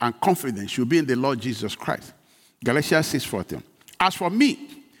 therefore, and confidence should be in the Lord Jesus Christ. Galatians 6:14. As for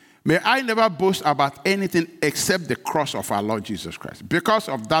me, may I never boast about anything except the cross of our Lord Jesus Christ. Because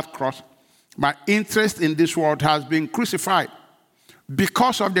of that cross, my interest in this world has been crucified.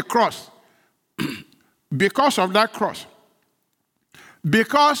 Because of the cross. Because of that cross.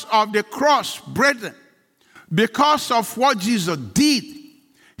 Because of the cross, brethren. Because of what Jesus did.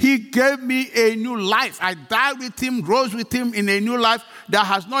 He gave me a new life. I died with him, rose with him in a new life that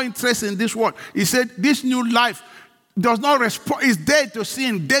has no interest in this world. He said, this new life does not respond, is dead to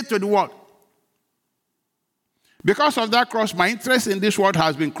sin, dead to the world. Because of that cross, my interest in this world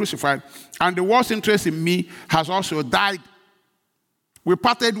has been crucified, and the world's interest in me has also died. We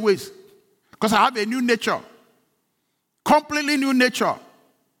parted ways, because I have a new nature, completely new nature.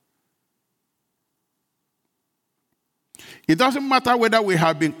 It doesn't matter whether we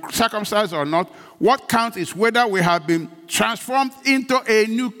have been circumcised or not. What counts is whether we have been transformed into a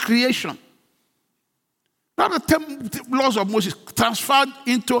new creation. Not the 10 laws of Moses, transferred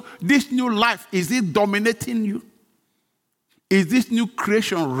into this new life. Is it dominating you? Is this new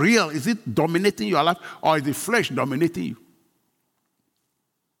creation real? Is it dominating your life? Or is the flesh dominating you?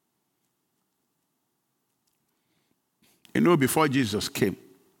 You know, before Jesus came,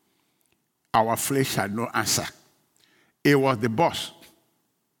 our flesh had no answer. It was the boss.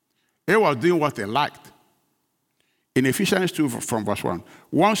 It was doing what it liked. In Ephesians 2 from verse 1,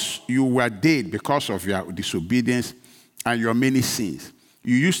 once you were dead because of your disobedience and your many sins,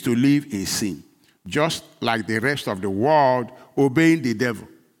 you used to live in sin, just like the rest of the world, obeying the devil.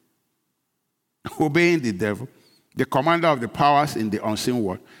 Obeying the devil, the commander of the powers in the unseen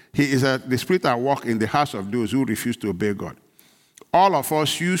world. He is the spirit at work in the hearts of those who refuse to obey God. All of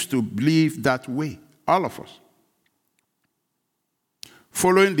us used to believe that way. All of us.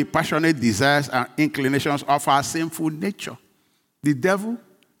 Following the passionate desires and inclinations of our sinful nature. The devil,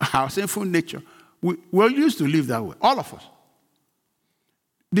 our sinful nature. We used to live that way. All of us.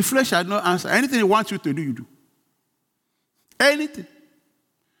 The flesh had no answer. Anything it wants you to do, you do. Anything.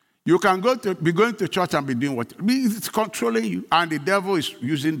 You can be going to church and be doing what it's controlling you, and the devil is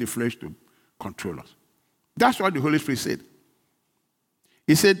using the flesh to control us. That's what the Holy Spirit said.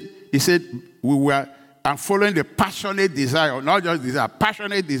 He said we were following the passionate desire, not just desire,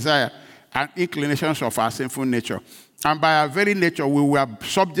 passionate desire and inclinations of our sinful nature. And by our very nature, we were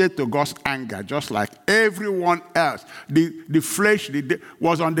subject to God's anger, just like everyone else. The flesh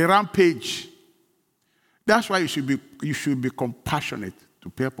was on the rampage. That's why you should be compassionate to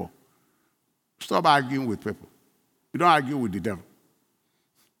people. Stop arguing with people. You don't argue with the devil.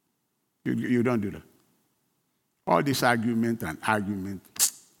 You don't do that. All this argument,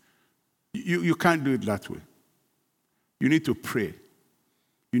 you can't do it that way. You need to pray.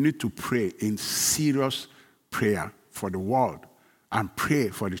 You need to pray in serious prayer for the world and pray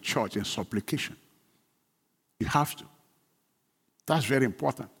for the church in supplication. You have to. That's very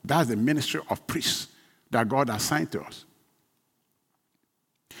important. That's the ministry of priests that God assigned to us.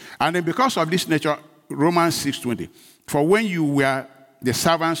 And then because of this nature, Romans 6:20, for when you were the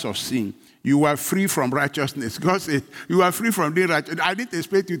servants of sin, you were free from righteousness. God said, you are free from doing righteousness. I didn't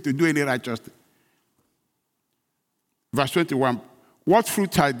expect you to do any righteousness. Verse 21, what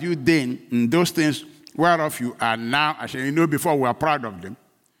fruit had you then in those things whereof you are now? Actually, you know, before we were proud of them.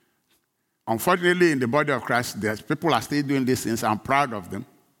 Unfortunately, in the body of Christ, people are still doing these things. I'm proud of them.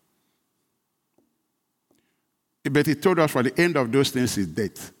 But he told us for the end of those things is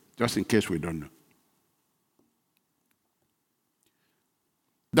death, just in case we don't know.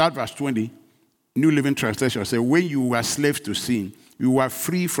 That verse 20, New Living Translation says, when you were slaves to sin, you were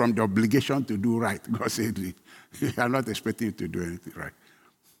free from the obligation to do right. God said, you are not expecting you to do anything right.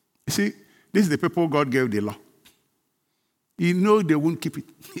 You see, this is the people God gave the law. He knows they won't keep it.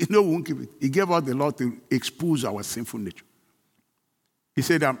 He knows we won't keep it. He gave us the law to expose our sinful nature. He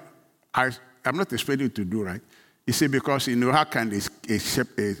said, I'm not expecting you to do right. He said, because you know, how can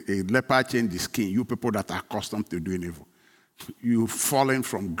a leper change the skin? You people that are accustomed to doing evil. You've fallen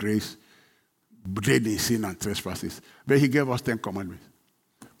from grace, dead in sin and trespasses. But he gave us 10 commandments.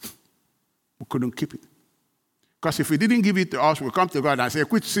 We couldn't keep it. Because if he didn't give it to us, we come to God and say,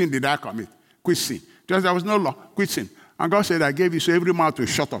 which sin did I commit? Which sin? Just there was no law. Which sin? And God said, I gave you so every mouth will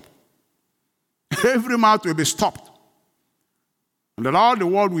shut up. Every mouth will be stopped. And that all the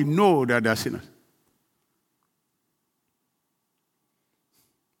world will know that they're sinners.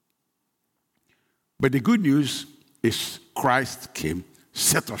 But the good news is Christ came,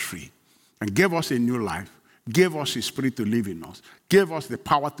 set us free, and gave us a new life, gave us his spirit to live in us, gave us the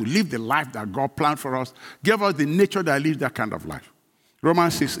power to live the life that God planned for us, gave us the nature that lives that kind of life.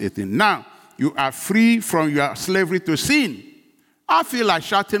 Romans 6:18. Now, you are free from your slavery to sin. I feel like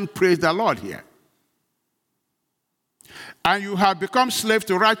shouting, praise the Lord here. And you have become slave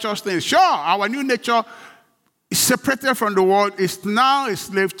to righteousness. Sure, our new nature is separated from the world, is now a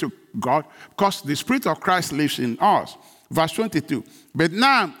slave to God, because the Spirit of Christ lives in us. Verse 22. But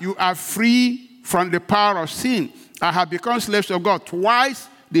now you are free from the power of sin. I have become slaves of God. Twice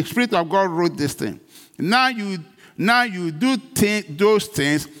the Spirit of God wrote this thing. Now you do those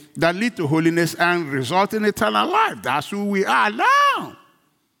things that lead to holiness and result in eternal life. That's who we are now.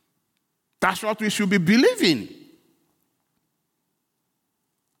 That's what we should be believing.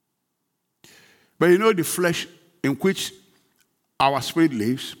 But you know, the flesh in which our spirit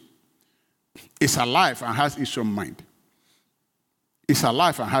lives is alive and has its own mind. It's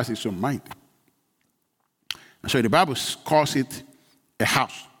alive and has its own mind. And so the Bible calls it a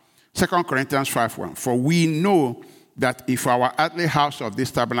house. 2 Corinthians 5:1. For we know that if our earthly house of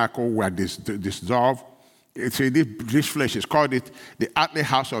this tabernacle were dissolved, this flesh is called it the earthly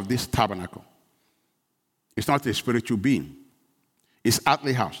house of this tabernacle. It's not a spiritual being. It's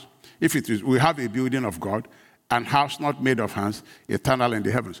earthly house. If it is, we have a building of God, and house not made of hands, eternal in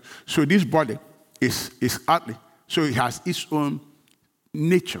the heavens. So this body is earthly. So it has its own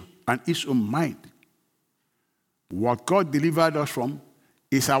nature and its own mind. What God delivered us from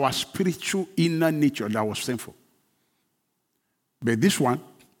is our spiritual inner nature that was sinful. But this one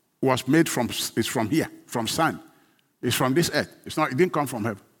was made it's from here, from sand. It's from this earth. It didn't come from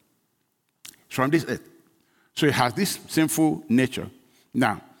heaven. It's from this earth. So it has this sinful nature.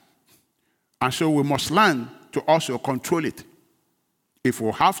 Now, and so we must learn to also control it. If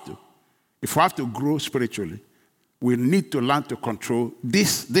we have to grow spiritually, we need to learn to control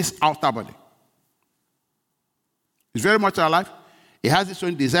this outer body. It's very much alive. It has its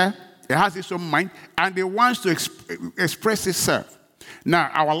own desire. It has its own mind. And it wants to express itself.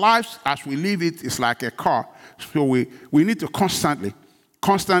 Now, our lives, as we live it, is like a car. So we need to constantly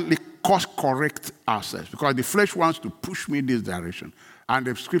course correct ourselves. Because the flesh wants to push me this direction. And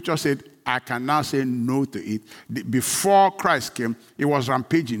the scripture said, I can now say no to it. Before Christ came, it was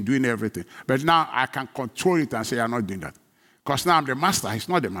rampaging, doing everything. But now I can control it and say, I'm not doing that. Because now I'm the master. He's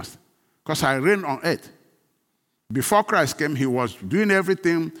not the master. Because I reign on earth. Before Christ came, he was doing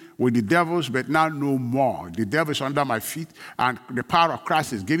everything with the devils, but now no more. The devil is under my feet, and the power of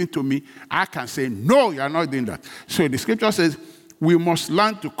Christ is given to me. I can say, no, you're not doing that. So the scripture says, we must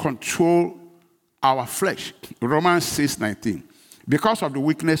learn to control our flesh. Romans 6:19. Because of the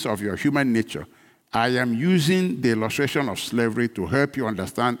weakness of your human nature, I am using the illustration of slavery to help you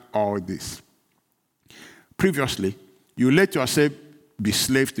understand all this. Previously, you let yourself be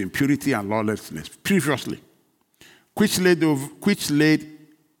slave to impurity and lawlessness. Previously. Which led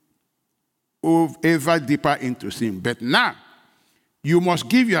ever deeper into sin. But now, you must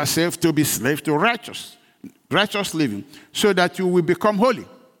give yourself to be slave to righteous living, so that you will become holy.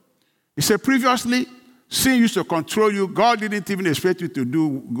 He said, previously, sin used to control you. God didn't even expect you to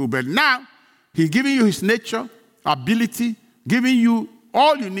do good. But now, he's giving you his nature, ability, giving you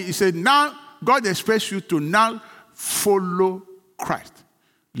all you need. He said, now, God expects you to now follow Christ.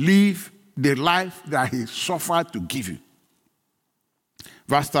 Live the life that he suffered to give you.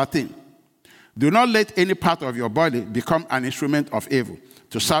 Verse 13. Do not let any part of your body become an instrument of evil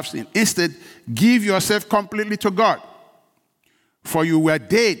to serve sin. Instead, give yourself completely to God. For you were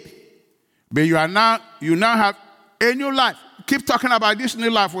dead, but you now have a new life. Keep talking about this new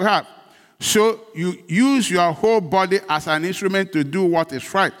life we have. So you use your whole body as an instrument to do what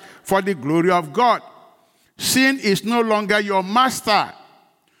is right for the glory of God. Sin is no longer your master.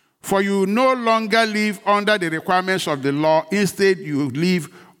 For you no longer live under the requirements of the law. Instead, you live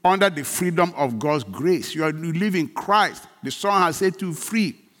under the freedom of God's grace. You live in Christ. The Son has set you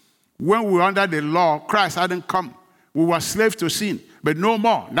free. When we were under the law, Christ hadn't come. We were slaves to sin, but no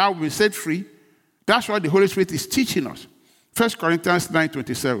more. Now we've been set free. That's what the Holy Spirit is teaching us. 1 Corinthians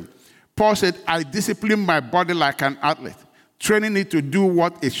 9:27. Paul said, I discipline my body like an athlete, training it to do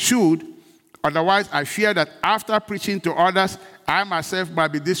what it should. Otherwise, I fear that after preaching to others, I myself might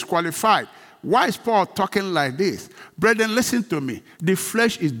be disqualified. Why is Paul talking like this? Brethren, listen to me. The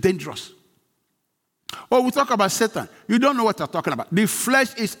flesh is dangerous. Oh, we talk about Satan. You don't know what I'm talking about. The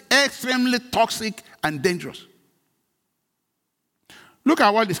flesh is extremely toxic and dangerous. Look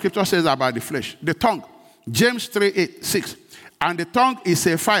at what the scripture says about the flesh. The tongue. James 3:6. And the tongue is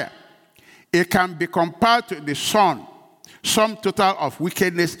a fire. It can be compared to the sun, sum total of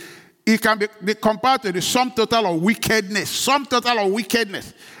wickedness. It can be compared to the sum total of wickedness.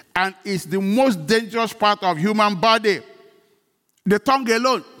 And it's the most dangerous part of human body. The tongue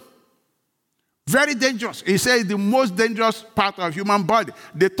alone. Very dangerous. He says the most dangerous part of human body.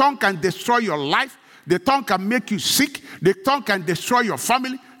 The tongue can destroy your life. The tongue can make you sick. The tongue can destroy your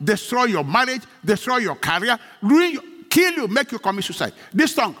family, destroy your marriage, destroy your career, ruin you, kill you, make you commit suicide.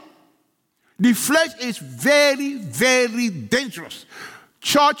 This tongue. The flesh is very, very dangerous.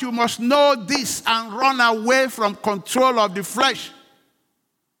 Church, you must know this and run away from control of the flesh.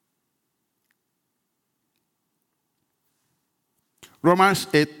 Romans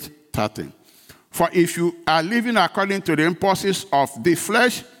 8:13. For if you are living according to the impulses of the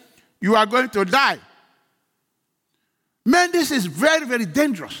flesh, you are going to die. Man, this is very, very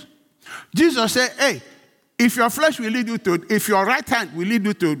dangerous. Jesus said, hey, if your flesh will lead you if your right hand will lead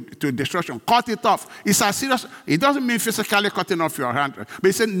you to destruction, cut it off. It's as serious. It doesn't mean physically cutting off your hand. But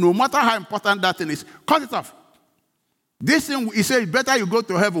he said, no matter how important that thing is, cut it off. This thing, he said, better you go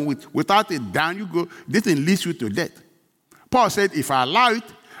to heaven without it down, this thing leads you to death. Paul said, if I allow it,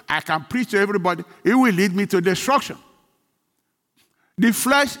 I can preach to everybody. It will lead me to destruction. The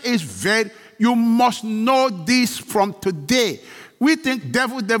flesh is you must know this from today. We think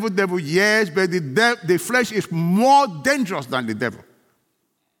devil, yes, but the flesh is more dangerous than the devil.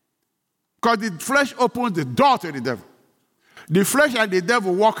 Because the flesh opens the door to the devil. The flesh and the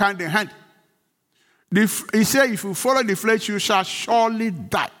devil walk hand in hand. He said, if you follow the flesh, you shall surely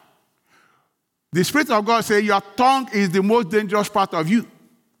die. The Spirit of God says, your tongue is the most dangerous part of you.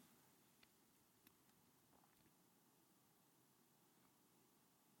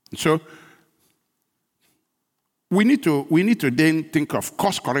 So, we need to then think of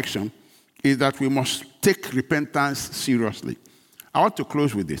course correction, is that we must take repentance seriously. I want to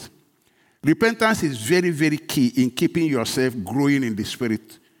close with this. Repentance is very, very key in keeping yourself growing in the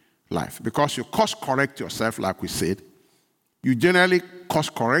spirit life, because you course correct yourself, like we said. You generally course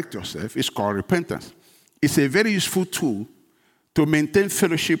correct yourself. It's called repentance. It's a very useful tool to maintain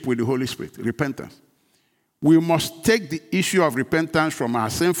fellowship with the Holy Spirit, repentance. We must take the issue of repentance from our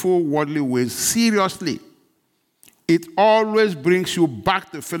sinful, worldly ways seriously. It always brings you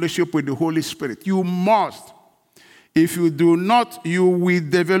back to fellowship with the Holy Spirit. You must. If you do not, you will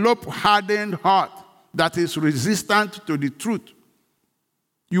develop hardened heart that is resistant to the truth.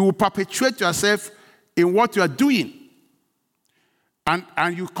 You will perpetuate yourself in what you are doing.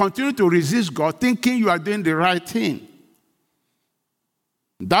 And you continue to resist God, thinking you are doing the right thing.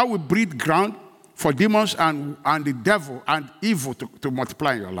 That will breed ground for demons and the devil and evil to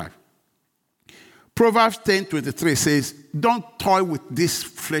multiply in your life. Proverbs 10:23 says, don't toy with these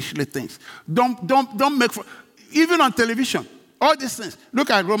fleshly things. Don't make... Even on television, all these things. Look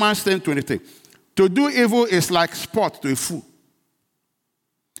at Romans 10:23. To do evil is like sport to a fool.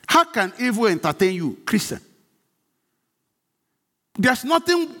 How can evil entertain you, Christian? There's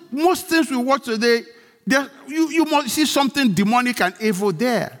nothing, most things we watch today, you must see something demonic and evil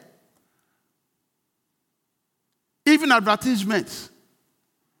there. Even advertisements.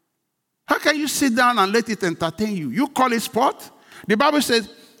 How can you sit down and let it entertain you? You call it sport? The Bible says,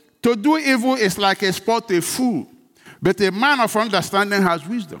 to do evil is like a sport to a fool, but a man of understanding has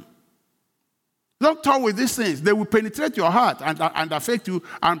wisdom. Don't talk with these things. They will penetrate your heart and affect you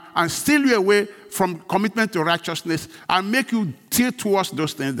and steal you away from commitment to righteousness and make you tilt towards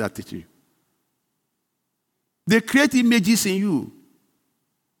those things that teach you. They create images in you.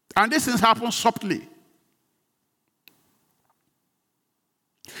 And these things happen subtly.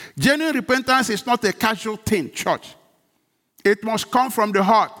 Genuine repentance is not a casual thing, church. It must come from the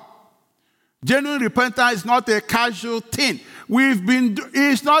heart. Genuine repentance is not a casual thing.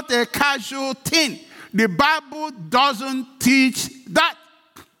 It's not a casual thing. The Bible doesn't teach that.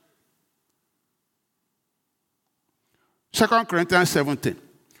 2 Corinthians 17.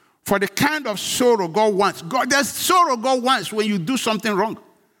 For the kind of sorrow God wants. There's sorrow God wants when you do something wrong.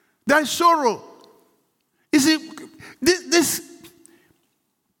 There's sorrow. You see, this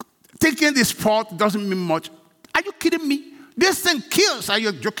taking this sport doesn't mean much. Are you kidding me? This thing kills. Are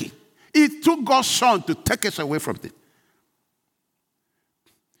you joking? It took God's Son to take us away from it.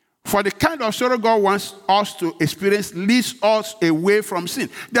 For the kind of sorrow God wants us to experience leads us away from sin.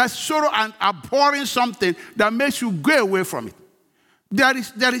 There's sorrow and abhorring something that makes you go away from it. There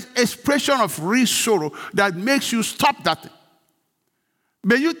is expression of real sorrow that makes you stop that thing.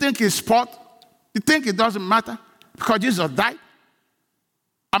 But you think it's sport? You think it doesn't matter because Jesus died?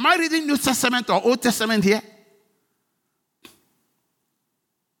 Am I reading New Testament or Old Testament here?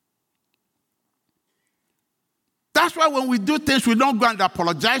 That's why when we do things, we don't go and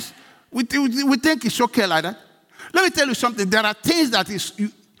apologize. We think it's okay like that. Let me tell you something. There are things that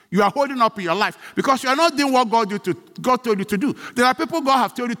you are holding up in your life because you are not doing what God told you to do. There are people God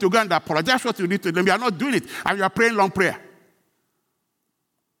have told you to go and apologize what you did to them. You are not doing it, and you are praying long prayer.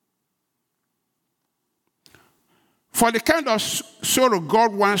 For the kind of sorrow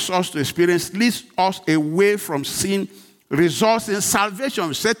God wants us to experience leads us away from sin, results in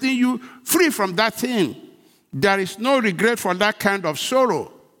salvation, setting you free from that thing. There is no regret for that kind of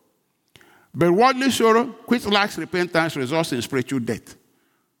sorrow. But worldly sorrow, which lacks repentance, results in spiritual death.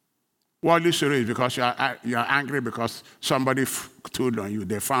 Worldly sorrow is because you are angry because somebody told on you.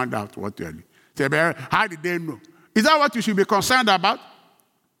 They found out what you are doing. Say, but how did they know? Is that what you should be concerned about?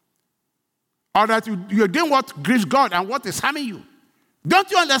 Or that you're doing what grieves God and what is harming you?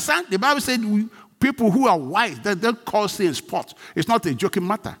 Don't you understand? The Bible said people who are wise, they don't call sin sport. It's not a joking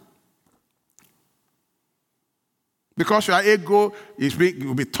matter. Because your ego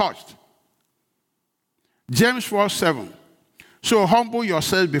will be touched. James 4:7. So humble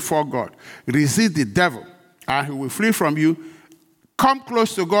yourself before God. Resist the devil, and he will flee from you. Come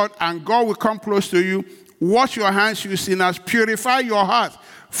close to God, and God will come close to you. Wash your hands, you sinners. Purify your heart,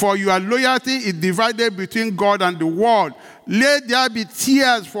 For your loyalty is divided between God and the world. Let there be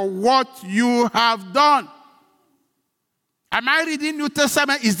tears for what you have done. Am I reading New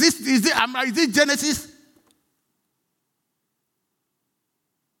Testament? Is this Genesis?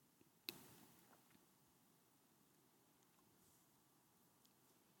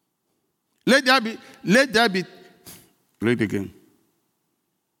 Let there be, read again.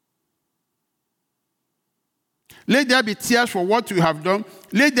 Let there be tears for what you have done.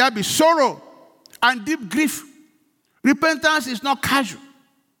 Let there be sorrow and deep grief. Repentance is not casual.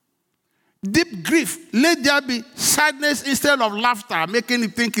 Deep grief. Let there be sadness instead of laughter, making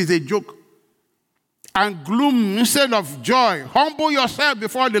it think it's a joke. And gloom instead of joy. Humble yourself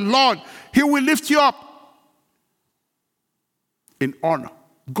before the Lord. He will lift you up in honor.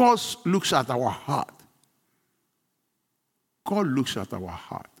 God looks at our heart. God looks at our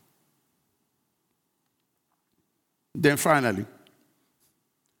heart. Then finally,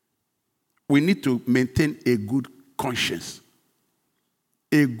 we need to maintain a good conscience.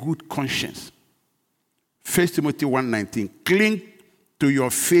 A good conscience. 1 Timothy 1:19. Cling to your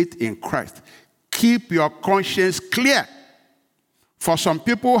faith in Christ. Keep your conscience clear. For some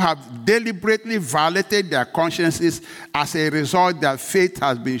people have deliberately violated their consciences. As a result, their faith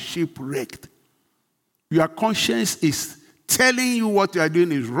has been shipwrecked. Your conscience is telling you what you are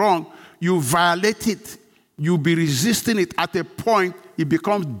doing is wrong. You violate it. You'll be resisting it. At a point, it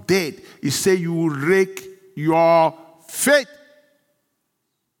becomes dead. It says you will wreck your faith.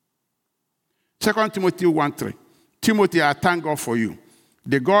 2 Timothy 1:3. Timothy, I thank God for you.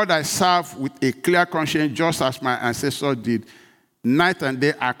 The God I serve with a clear conscience, just as my ancestors did. Night and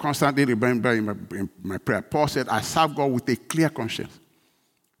day, I constantly remember in my prayer. Paul said, I serve God with a clear conscience.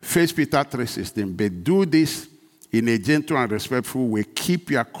 1 Peter 3:16. But do this in a gentle and respectful way.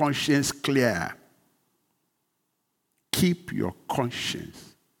 Keep your conscience clear. Keep your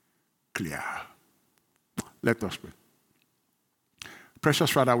conscience clear. Let us pray.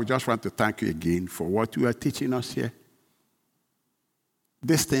 Precious Father, we just want to thank you again for what you are teaching us here.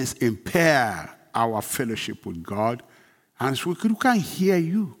 These things impair our fellowship with God. And so we can't hear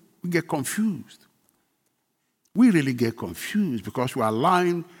you. We get confused. We really get confused because we're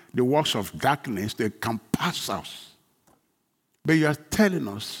allowing the works of darkness to encompass us. But you are telling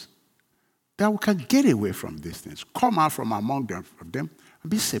us that we can get away from these things. Come out from among them and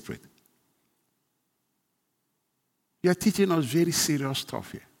be separate. You are teaching us very serious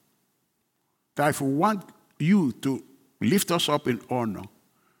stuff here. That if we want you to lift us up in honor,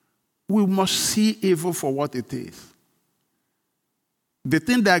 we must see evil for what it is. The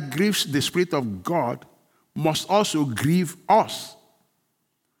thing that grieves the Spirit of God must also grieve us.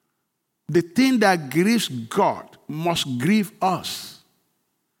 The thing that grieves God must grieve us.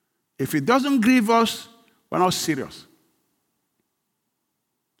 If it doesn't grieve us, we're not serious.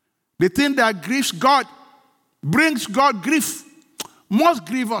 The thing that grieves God, brings God grief, must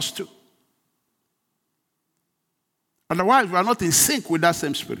grieve us too. Otherwise, we are not in sync with that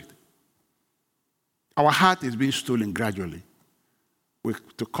same Spirit. Our heart is being stolen gradually.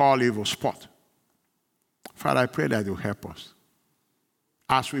 To call evil spot. Father, I pray that you'll help us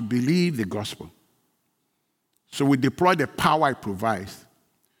as we believe the gospel. So we deploy the power it provides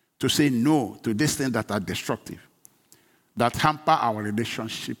to say no to these things that are destructive, that hamper our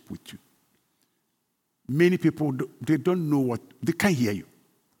relationship with you. Many people, they don't know what, they can't hear you.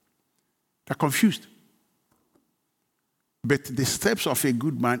 They're confused. But the steps of a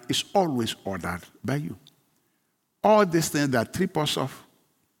good man is always ordered by you. All these things that trip us off,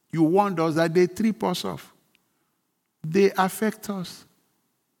 you warned us that they trip us off. They affect us.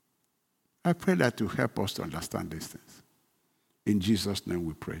 I pray that you help us to understand these things. In Jesus' name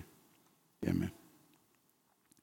we pray. Amen.